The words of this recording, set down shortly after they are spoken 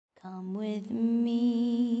Come with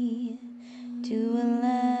me to a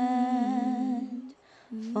land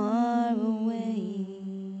far away.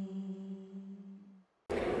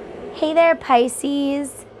 Hey there,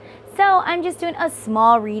 Pisces. So I'm just doing a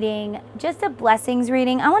small reading, just a blessings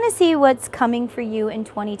reading. I want to see what's coming for you in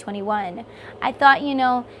 2021. I thought,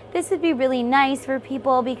 this would be really nice for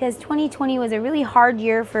people because 2020 was a really hard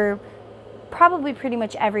year for probably pretty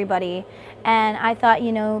much everybody. And I thought,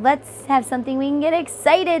 let's have something we can get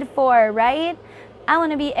excited for, right? I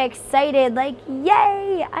want to be excited, like,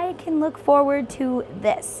 yay, I can look forward to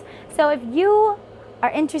this. So if you are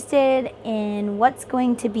interested in what's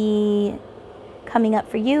going to be coming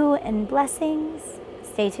up for you and blessings,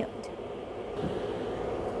 stay tuned.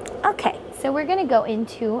 Okay, so we're going to go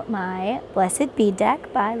into my Blessed Bead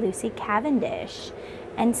deck by Lucy Cavendish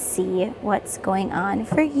and see what's going on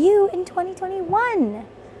for you in 2021.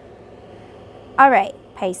 All right,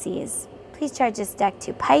 Pisces, please charge this deck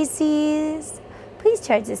to Pisces. Please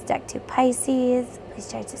charge this deck to Pisces.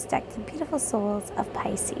 Please charge this deck to beautiful souls of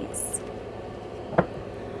Pisces.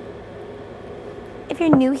 If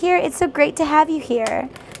you're new here, it's so great to have you here.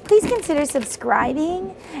 Please consider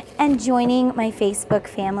subscribing and joining my Facebook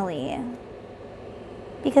family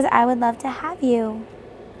because I would love to have you.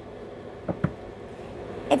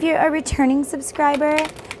 If you're a returning subscriber,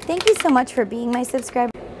 thank you so much for being my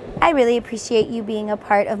subscriber. I really appreciate you being a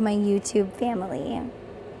part of my YouTube family.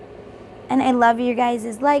 And I love your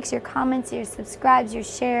guys' likes, your comments, your subscribes, your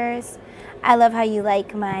shares. I love how you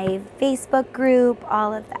like my Facebook group,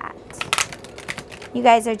 all of that. You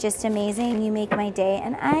guys are just amazing. You make my day,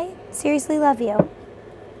 and I seriously love you.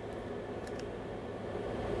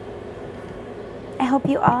 I hope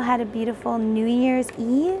you all had a beautiful New Year's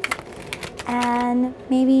Eve, and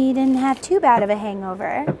maybe you didn't have too bad of a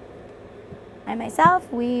hangover. I myself,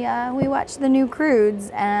 we watched the new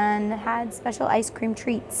Croods and had special ice cream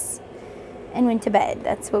treats and went to bed.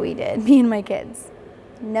 That's what we did, me and my kids.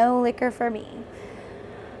 No liquor for me.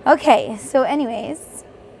 Okay, so anyways,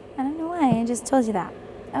 I don't know why, I just told you that.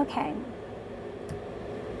 Okay.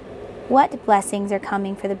 What blessings are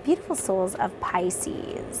coming for the beautiful souls of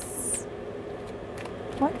Pisces?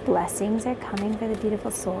 What blessings are coming for the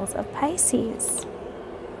beautiful souls of Pisces?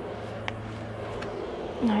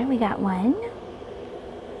 All right, we got one.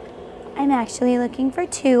 I'm actually looking for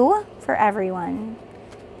two for everyone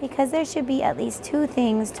because there should be at least two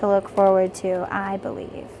things to look forward to, I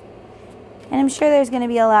believe. And I'm sure there's going to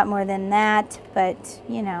be a lot more than that, but,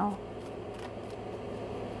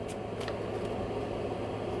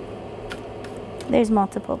 there's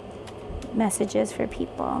multiple messages for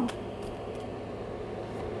people.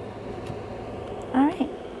 All right.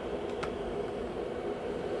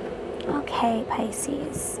 Okay,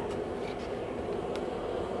 Pisces.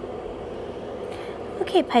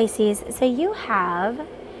 Okay, Pisces, so you have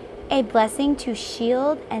a blessing to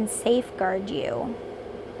shield and safeguard you.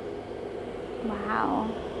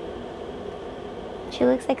 Wow. She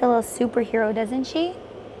looks like a little superhero, doesn't she?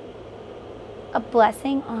 A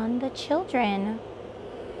blessing on the children.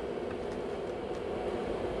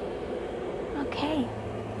 Okay.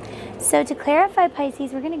 So to clarify,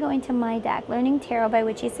 Pisces, we're going to go into my deck, Learning Tarot by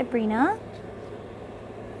Witchy Sabrina.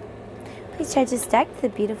 Please charge this deck to the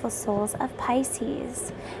beautiful souls of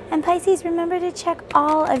Pisces. And Pisces, remember to check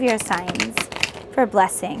all of your signs for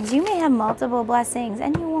blessings. You may have multiple blessings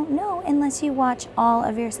and you won't know unless you watch all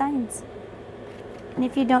of your signs. And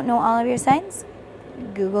if you don't know all of your signs,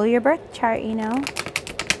 Google your birth chart,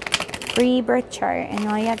 free birth chart. And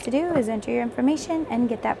all you have to do is enter your information and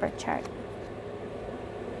get that birth chart.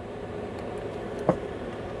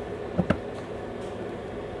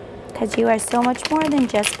 Because you are so much more than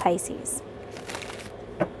just Pisces.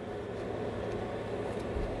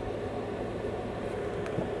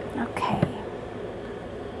 Okay.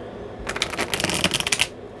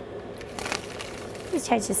 Please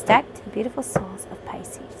charge this deck to the beautiful souls of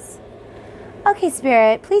Pisces. Okay,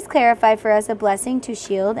 Spirit, please clarify for us a blessing to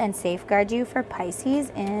shield and safeguard you for Pisces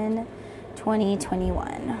in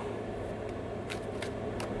 2021.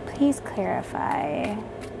 Please clarify.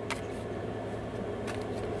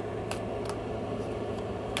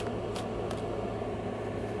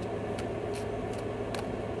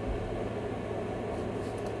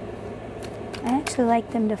 I actually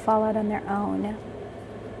like them to fall out on their own.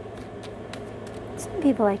 Some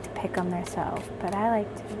people like to pick them themselves, but I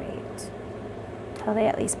like to wait until they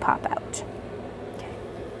at least pop out. Okay.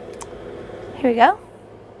 Here we go.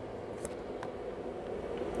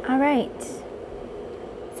 All right.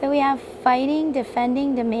 So we have fighting,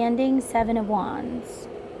 defending, demanding, Seven of Wands.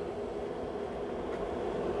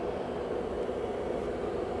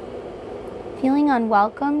 Feeling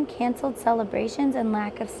unwelcome, canceled celebrations, and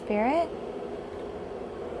lack of spirit.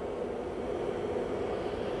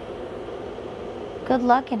 Good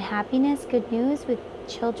luck and happiness, good news with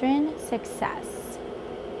children, success.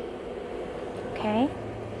 Okay.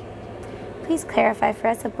 Please clarify for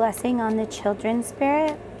us a blessing on the children,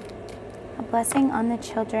 Spirit. A blessing on the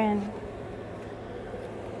children.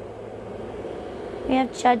 We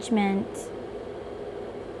have judgment,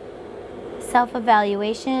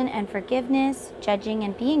 self-evaluation and forgiveness, judging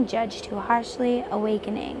and being judged too harshly,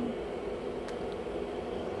 awakening.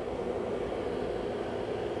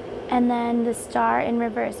 And then the star in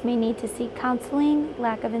reverse may need to seek counseling,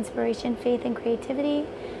 lack of inspiration, faith, and creativity,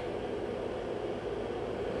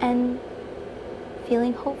 and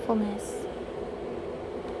feeling hopefulness.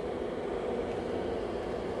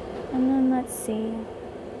 And then let's see.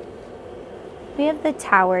 We have the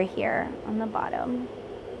Tower here on the bottom.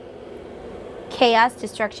 Chaos,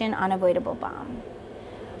 destruction, unavoidable bomb.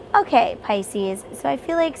 Okay, Pisces. So I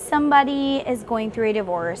feel like somebody is going through a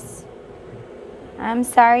divorce. I'm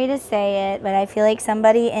sorry to say it, but I feel like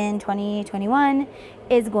somebody in 2021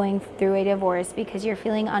 is going through a divorce because you're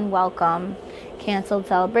feeling unwelcome. Canceled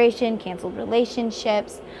celebration, canceled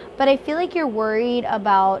relationships. But I feel like you're worried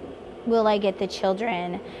about, will I get the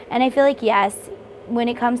children? And I feel like, yes, when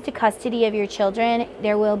it comes to custody of your children,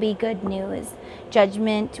 there will be good news.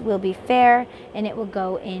 Judgment will be fair, and it will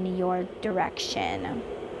go in your direction.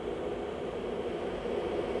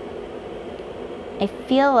 I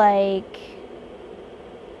feel like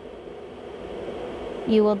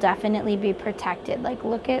you will definitely be protected. Like,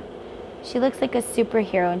 look at, she looks like a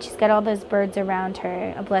superhero, and she's got all those birds around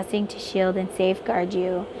her, a blessing to shield and safeguard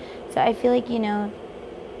you. So I feel like, you know,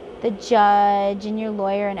 the judge and your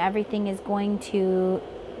lawyer and everything is going to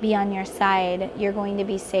be on your side. You're going to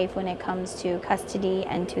be safe when it comes to custody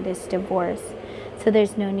and to this divorce. So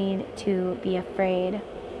there's no need to be afraid,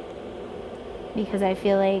 because I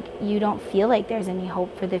feel like you don't feel like there's any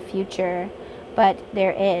hope for the future, but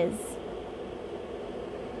there is.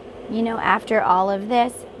 You know, after all of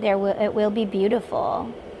this, it will be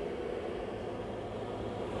beautiful.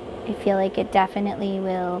 I feel like it definitely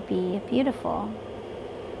will be beautiful.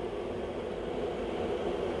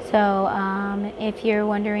 So if you're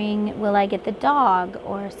wondering, will I get the dog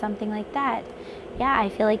or something like that? Yeah, I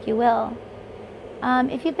feel like you will.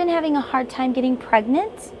 If you've been having a hard time getting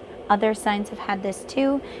pregnant, other signs have had this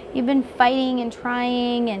too. You've been fighting and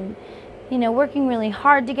trying and, you know, working really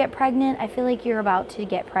hard to get pregnant. I feel like you're about to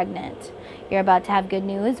get pregnant. You're about to have good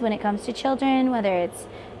news when it comes to children, whether it's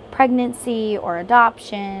pregnancy or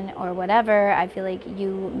adoption or whatever. I feel like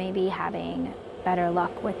you may be having better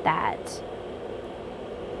luck with that.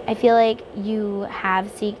 I feel like you have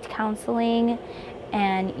sought counseling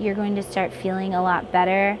and you're going to start feeling a lot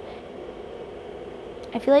better.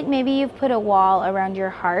 I feel like maybe you've put a wall around your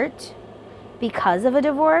heart because of a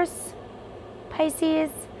divorce, Pisces,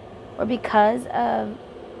 or because of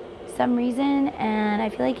some reason, and I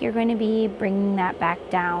feel like you're going to be bringing that back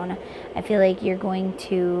down. I feel like you're going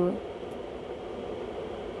to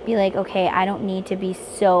be like, okay, I don't need to be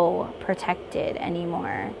so protected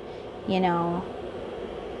anymore, you know.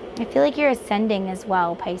 I feel like you're ascending as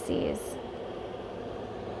well, Pisces.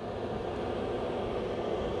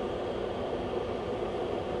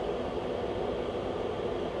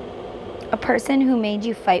 A person who made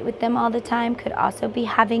you fight with them all the time could also be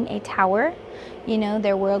having a tower. You know,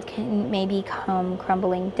 their world can maybe come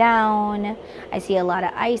crumbling down. I see a lot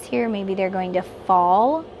of ice here. Maybe they're going to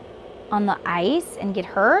fall on the ice and get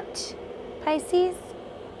hurt, Pisces.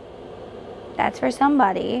 That's for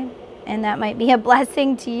somebody. And that might be a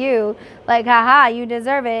blessing to you. Like, haha, you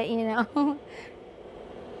deserve it, you know.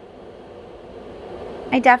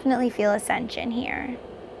 I definitely feel ascension here.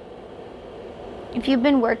 If you've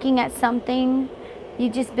been working at something,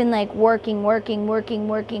 you've just been like working, and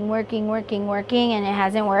it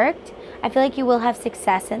hasn't worked, I feel like you will have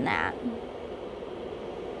success in that.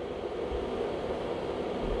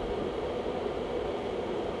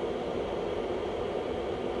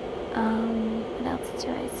 What else do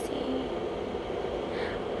I see?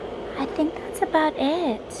 I think that's about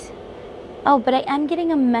it. Oh, but I am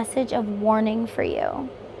getting a message of warning for you.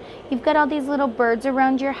 You've got all these little birds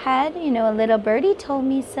around your head. You know, a little birdie told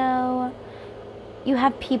me so. You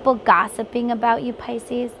have people gossiping about you,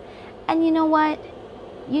 Pisces. And you know what?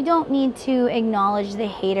 You don't need to acknowledge the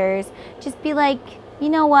haters. Just be like, you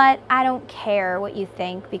know what, I don't care what you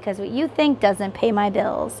think, because what you think doesn't pay my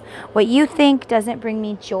bills. What you think doesn't bring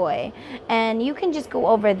me joy. And you can just go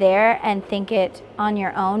over there and think it on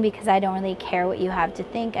your own, because I don't really care what you have to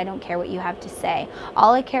think. I don't care what you have to say.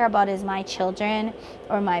 All I care about is my children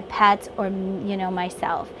or my pets or, you know,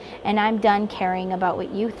 myself. And I'm done caring about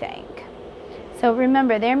what you think. So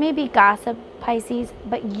remember, there may be gossip, Pisces,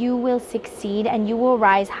 but you will succeed and you will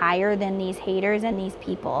rise higher than these haters and these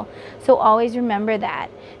people. So always remember that.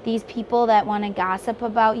 These people that want to gossip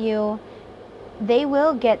about you, they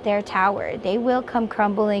will get their tower. They will come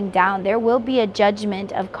crumbling down. There will be a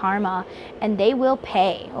judgment of karma and they will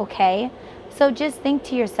pay, okay? So just think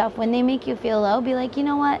to yourself, when they make you feel low, be like, you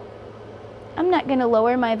know what? I'm not going to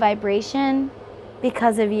lower my vibration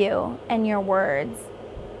because of you and your words.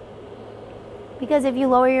 Because if you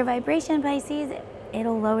lower your vibration, Pisces,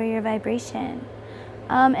 it'll lower your vibration.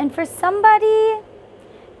 And for somebody,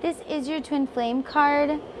 this is your twin flame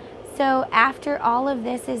card. So after all of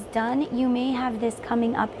this is done, you may have this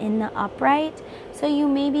coming up in the upright. So you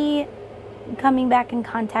may be coming back in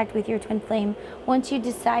contact with your twin flame once you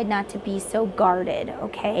decide not to be so guarded,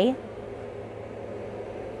 okay?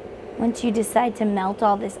 Once you decide to melt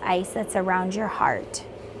all this ice that's around your heart.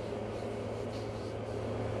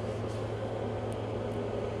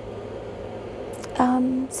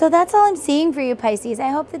 So that's all I'm seeing for you, Pisces. I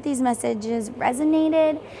hope that these messages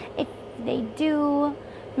resonated. If they do,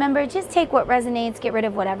 remember, just take what resonates, get rid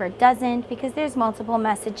of whatever doesn't, because there's multiple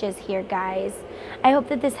messages here, guys. I hope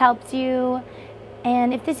that this helps you.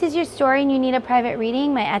 And if this is your story and you need a private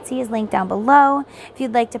reading, my Etsy is linked down below. If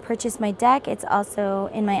you'd like to purchase my deck, it's also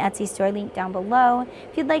in my Etsy store, linked down below.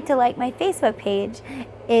 If you'd like to like my Facebook page,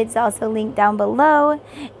 it's also linked down below.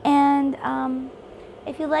 And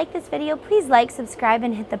if you like this video, please like, subscribe,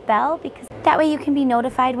 and hit the bell, because that way you can be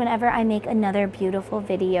notified whenever I make another beautiful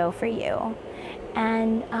video for you.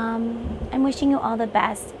 And I'm wishing you all the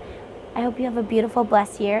best. I hope you have a beautiful,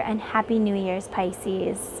 blessed year, and Happy New Year's,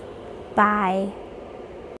 Pisces. Bye.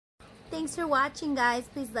 Thanks for watching, guys.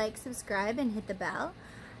 Please like, subscribe, and hit the bell.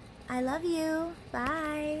 I love you.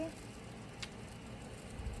 Bye.